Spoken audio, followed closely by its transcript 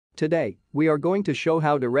Today, we are going to show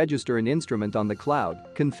how to register an instrument on the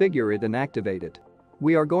cloud, configure it and activate it.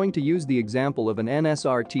 We are going to use the example of an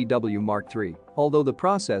NSRTW Mark III, although the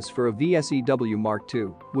process for a VSEW Mark II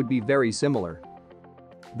would be very similar.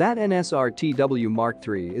 That NSRTW Mark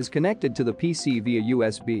III is connected to the PC via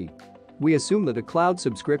USB. We assume that a cloud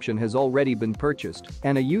subscription has already been purchased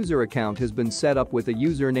and a user account has been set up with a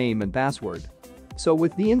username and password. So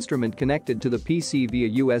with the instrument connected to the PC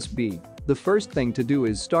via USB, the first thing to do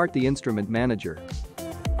is start the instrument manager.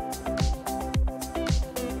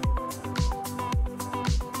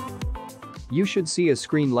 You should see a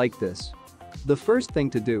screen like this. The first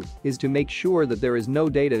thing to do is to make sure that there is no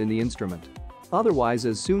data in the instrument. Otherwise,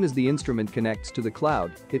 as soon as the instrument connects to the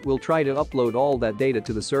cloud, it will try to upload all that data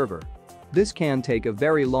to the server. This can take a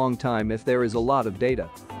very long time if there is a lot of data.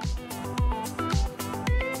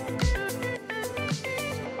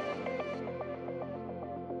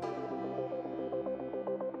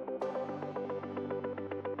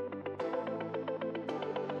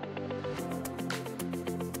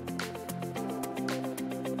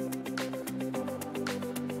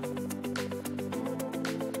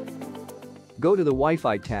 Go to the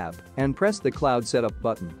Wi-Fi tab and press the Cloud Setup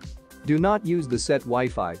button. Do not use the Set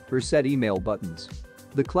Wi-Fi or Set Email buttons.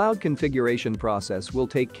 The cloud configuration process will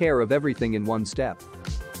take care of everything in one step.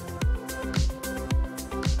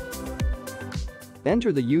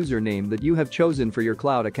 Enter the username that you have chosen for your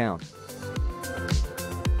cloud account.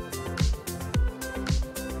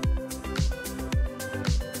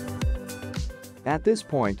 At this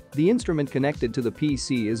point, the instrument connected to the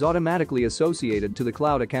PC is automatically associated to the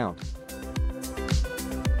cloud account.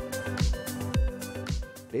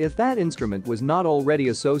 If that instrument was not already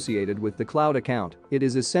associated with the cloud account, it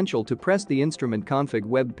is essential to press the Instrument Config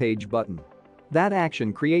web page button. That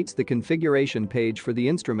action creates the configuration page for the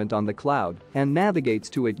instrument on the cloud and navigates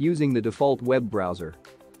to it using the default web browser.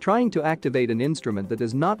 Trying to activate an instrument that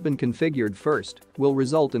has not been configured first will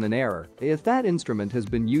result in an error if that instrument has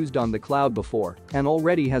been used on the cloud before and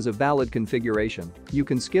already has a valid configuration. You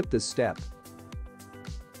can skip this step.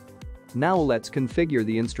 Now let's configure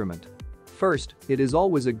the instrument. First, it is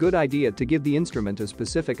always a good idea to give the instrument a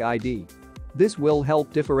specific ID. This will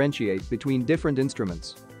help differentiate between different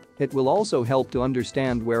instruments. It will also help to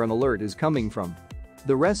understand where an alert is coming from.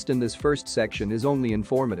 The rest in this first section is only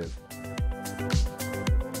informative.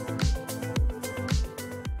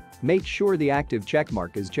 Make sure the active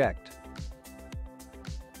checkmark is checked.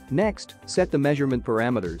 Next, set the measurement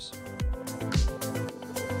parameters.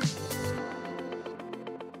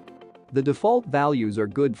 The default values are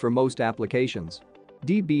good for most applications.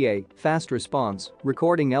 dBA, fast response,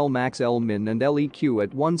 recording Lmax, Lmin and LEQ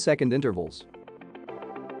at 1 second intervals.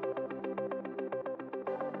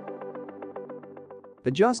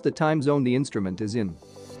 Adjust the time zone the instrument is in.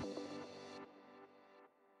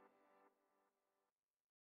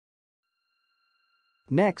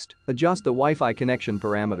 Next, adjust the Wi-Fi connection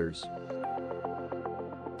parameters.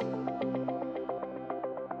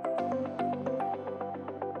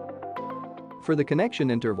 For the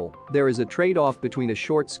connection interval, there is a trade-off between a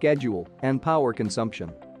short schedule and power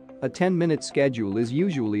consumption. A 10-minute schedule is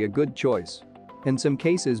usually a good choice. In some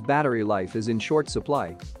cases, battery life is in short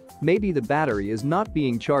supply. Maybe the battery is not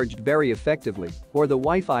being charged very effectively, or the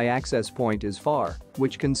Wi-Fi access point is far,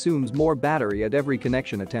 which consumes more battery at every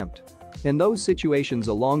connection attempt. In those situations,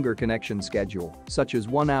 a longer connection schedule, such as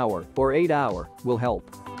 1 hour or 8 hour, will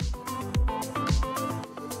help.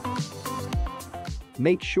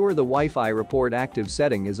 Make sure the Wi-Fi report active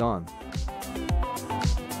setting is on.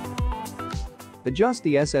 Adjust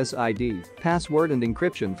the SSID, password and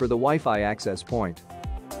encryption for the Wi-Fi access point.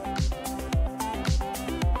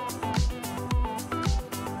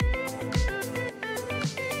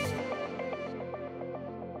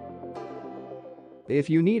 If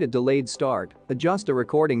you need a delayed start, adjust the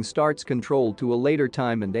recording starts control to a later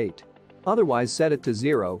time and date. Otherwise, set it to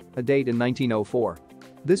 0, a date in 1904.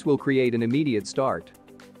 This will create an immediate start.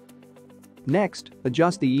 Next,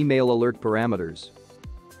 adjust the email alert parameters.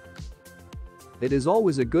 It is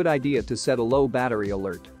always a good idea to set a low battery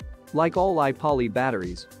alert. Like all iPoly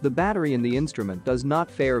batteries, the battery in the instrument does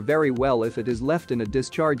not fare very well if it is left in a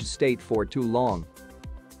discharged state for too long.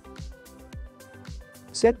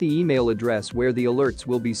 Set the email address where the alerts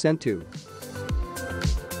will be sent to.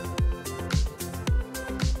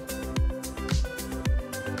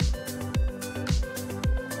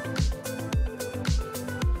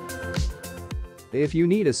 If you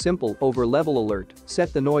need a simple over-level alert,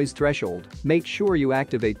 set the noise threshold. Make sure you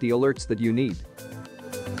activate the alerts that you need.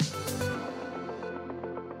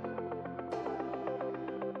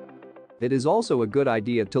 It is also a good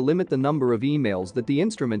idea to limit the number of emails that the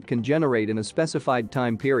instrument can generate in a specified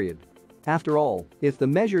time period. After all, if the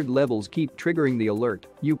measured levels keep triggering the alert,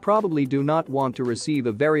 you probably do not want to receive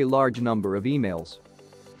a very large number of emails.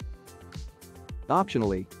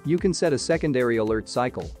 Optionally, you can set a secondary alert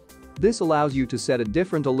cycle. This allows you to set a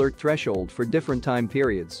different alert threshold for different time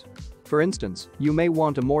periods. For instance, you may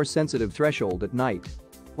want a more sensitive threshold at night.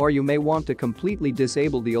 Or you may want to completely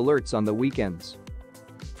disable the alerts on the weekends.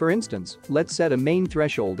 For instance, let's set a main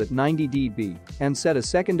threshold at 90 dB and set a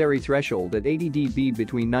secondary threshold at 80 dB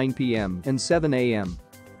between 9 p.m. and 7 a.m.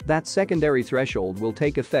 That secondary threshold will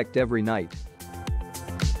take effect every night.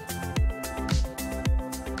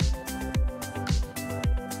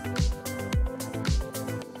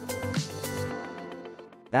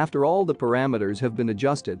 After all the parameters have been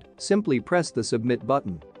adjusted, simply press the Submit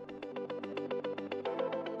button.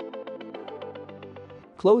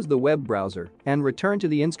 Close the web browser and return to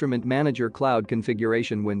the Instrument Manager Cloud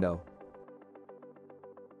configuration window.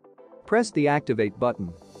 Press the Activate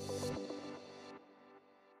button.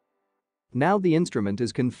 Now the instrument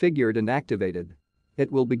is configured and activated.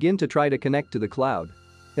 It will begin to try to connect to the cloud.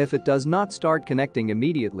 If it does not start connecting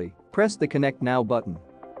immediately, press the Connect Now button.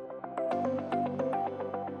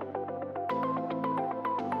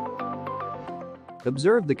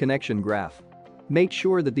 Observe the connection graph. Make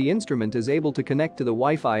sure that the instrument is able to connect to the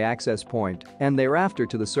Wi-Fi access point and thereafter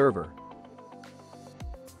to the server.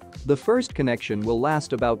 The first connection will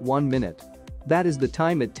last about 1 minute. That is the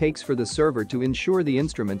time it takes for the server to ensure the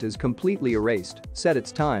instrument is completely erased, set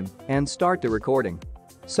its time, and start the recording.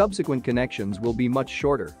 Subsequent connections will be much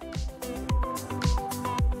shorter.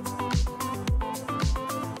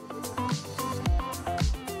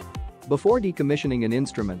 Before decommissioning an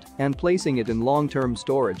instrument and placing it in long-term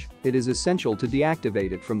storage, it is essential to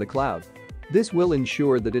deactivate it from the cloud. This will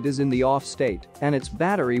ensure that it is in the off state and its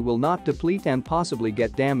battery will not deplete and possibly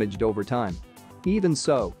get damaged over time. Even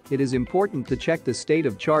so, it is important to check the state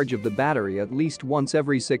of charge of the battery at least once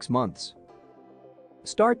every 6 months.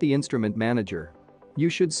 Start the Instrument Manager. You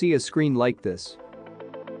should see a screen like this.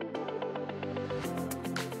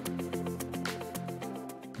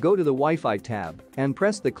 Go to the Wi-Fi tab and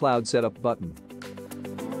press the Cloud Setup button.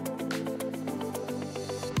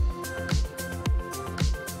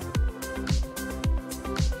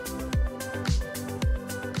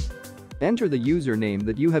 Enter the username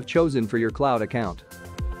that you have chosen for your cloud account.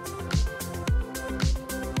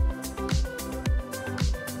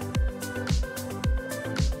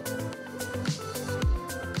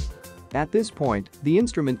 At this point, the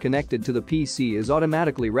instrument connected to the PC is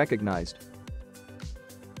automatically recognized.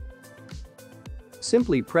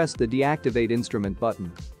 Simply press the Deactivate Instrument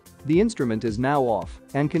button. The instrument is now off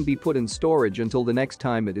and can be put in storage until the next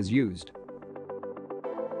time it is used.